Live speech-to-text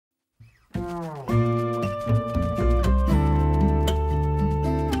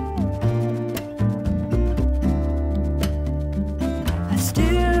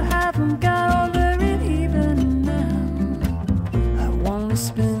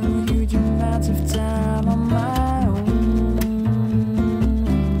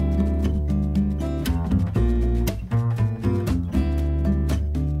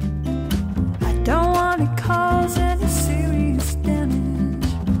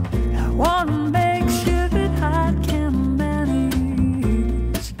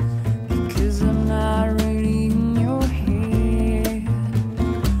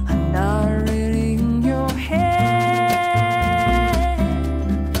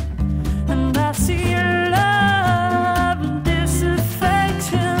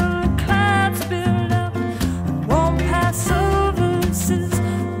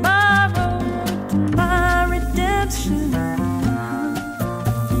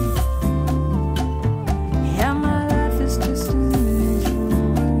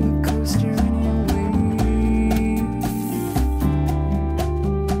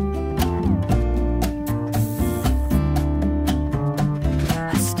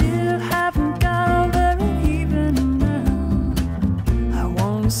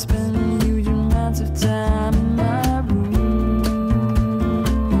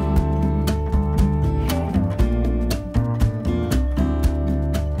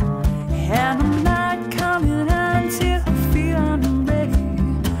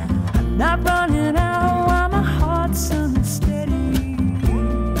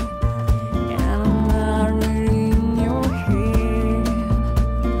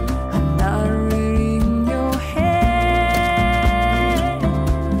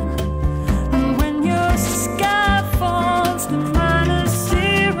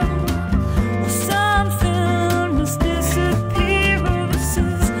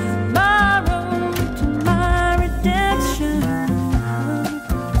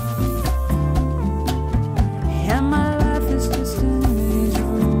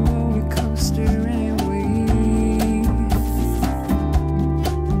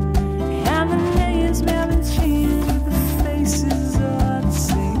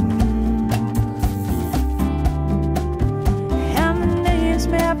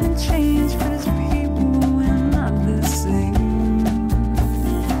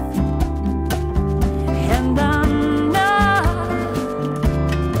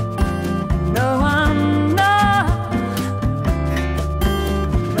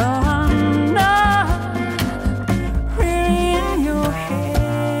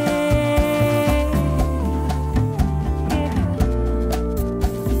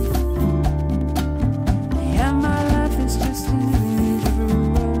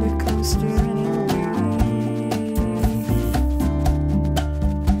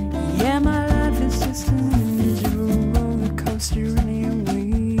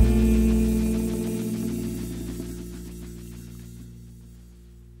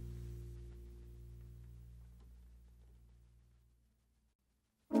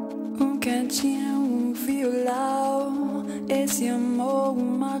cantinho, um violão, esse amor,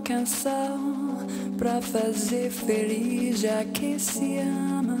 uma canção pra fazer feliz já que se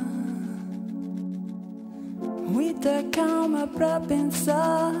ama. Muita calma pra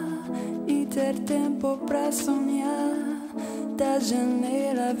pensar e ter tempo pra sonhar. Da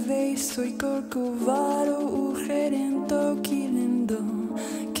janela vejo e Corcovado, o Redentor, que lindo.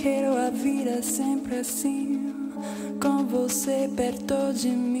 Quero a vida sempre assim, com você perto de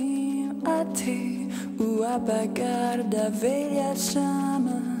mim, até o apagar da velha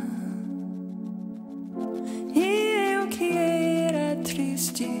chama. E eu que era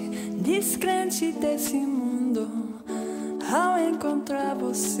triste, descrente desse mundo, ao encontrar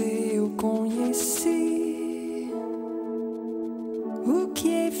você eu conheci o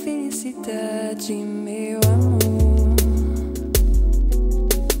que é felicidade, meu amor.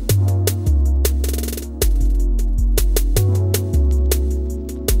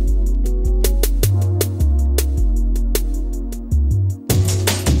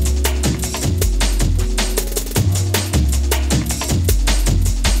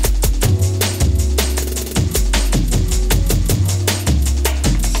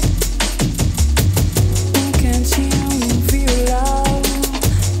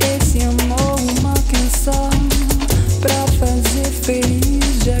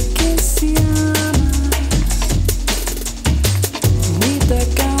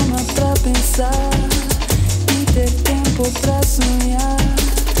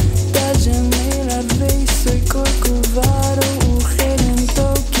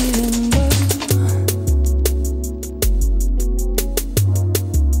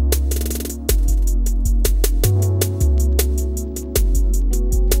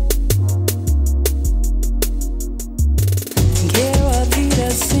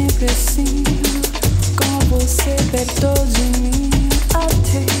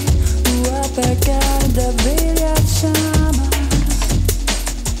 cada velha chama.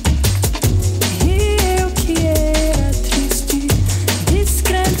 E eu que era triste,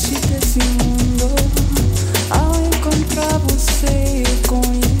 descrente desse mundo, ao encontrar você eu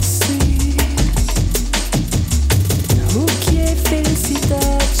conheci o que é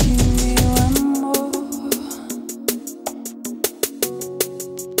felicidade, meu amor.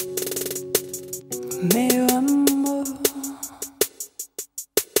 Meu amor.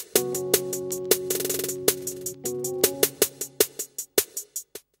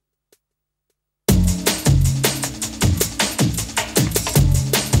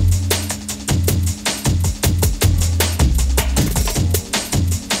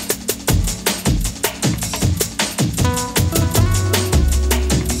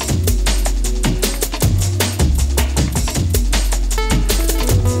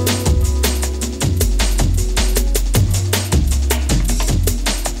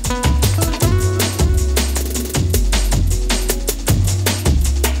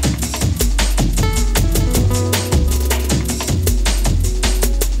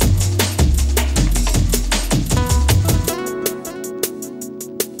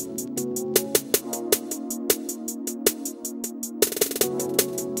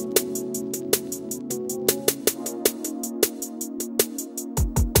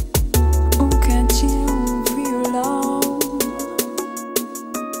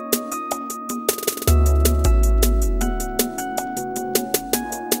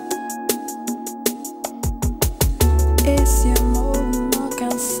 Esse amor, uma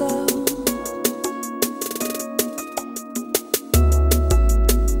canção.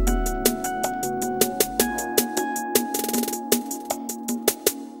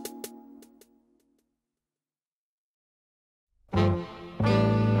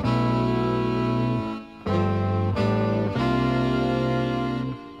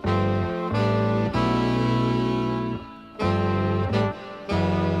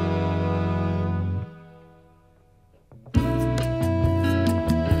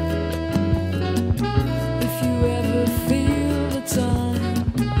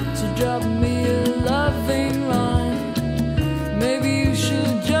 Drop me a loving line. Maybe you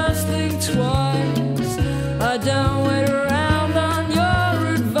should just think twice. I don't wait around on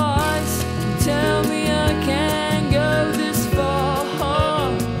your advice. Tell me I can't go this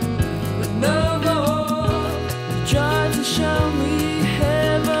far, but no more. You tried to show me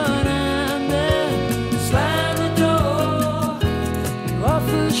heaven and then slam the door. You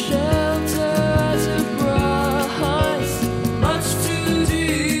offer shelter as a price, much too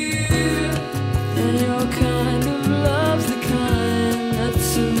dear. And your kind of love's the kind that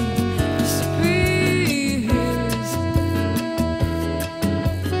soon disappears.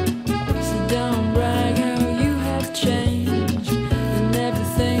 So don't brag how you have changed and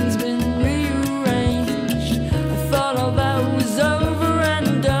everything's been rearranged. I thought all that was over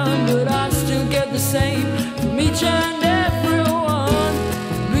and done, but I still get the same from each and everyone.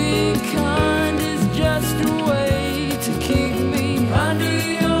 Being kind is just a way to keep me under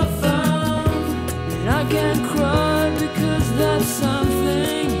your thumb. And I can't cry because that's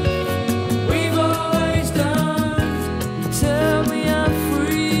something we've always done. You tell me I'm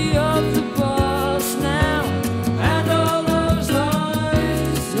free of the past now and all those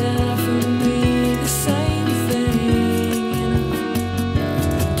lies, and for me the same thing in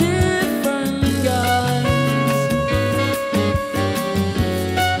a different guise.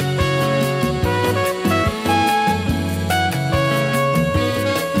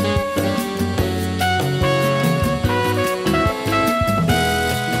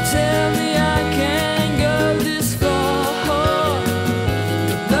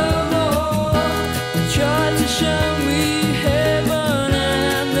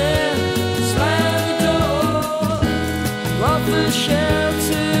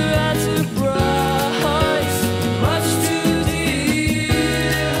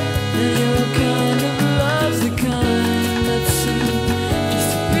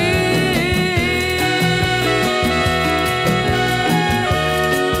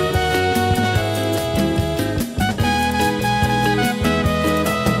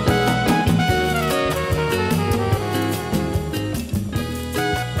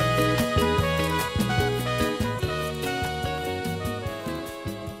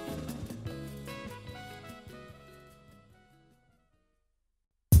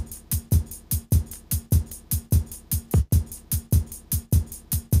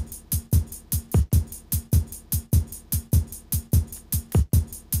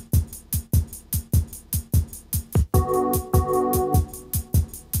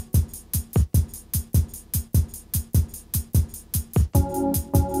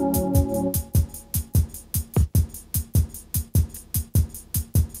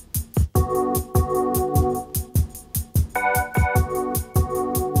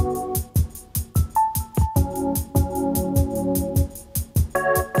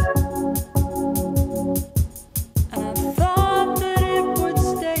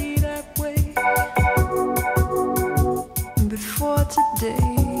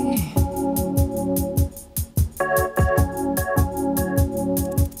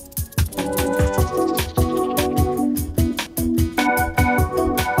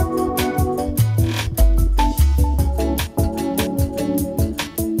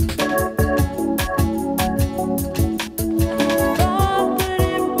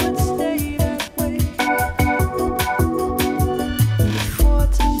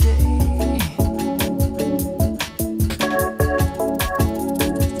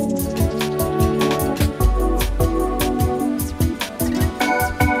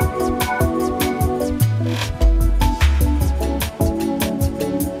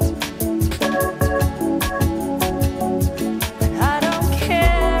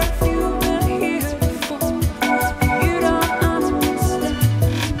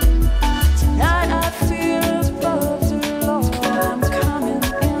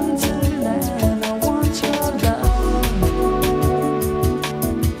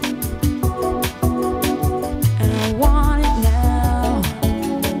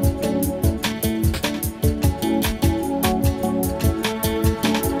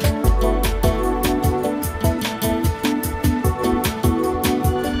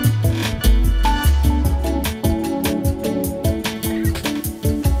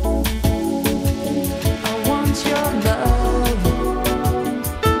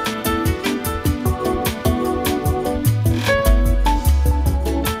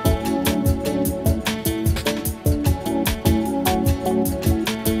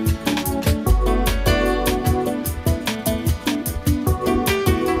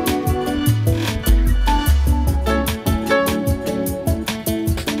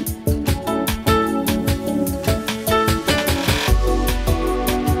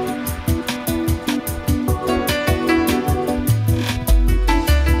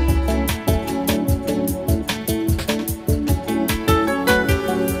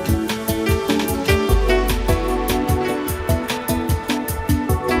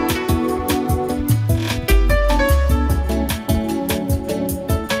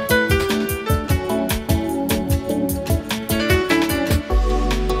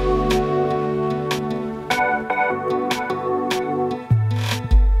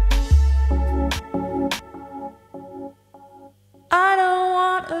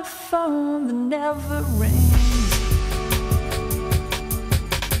 phone that never rings.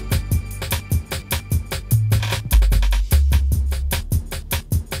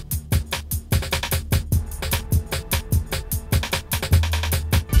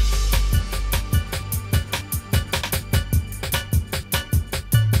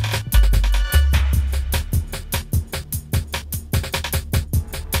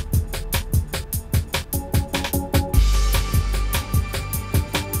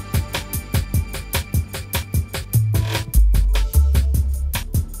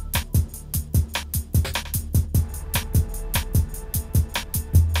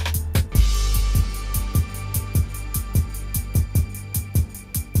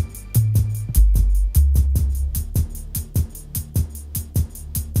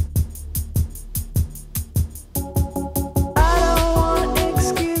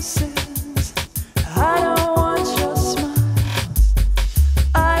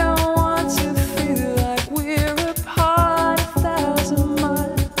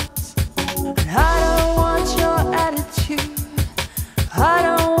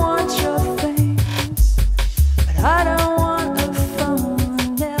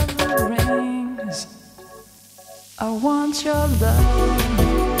 I want your love.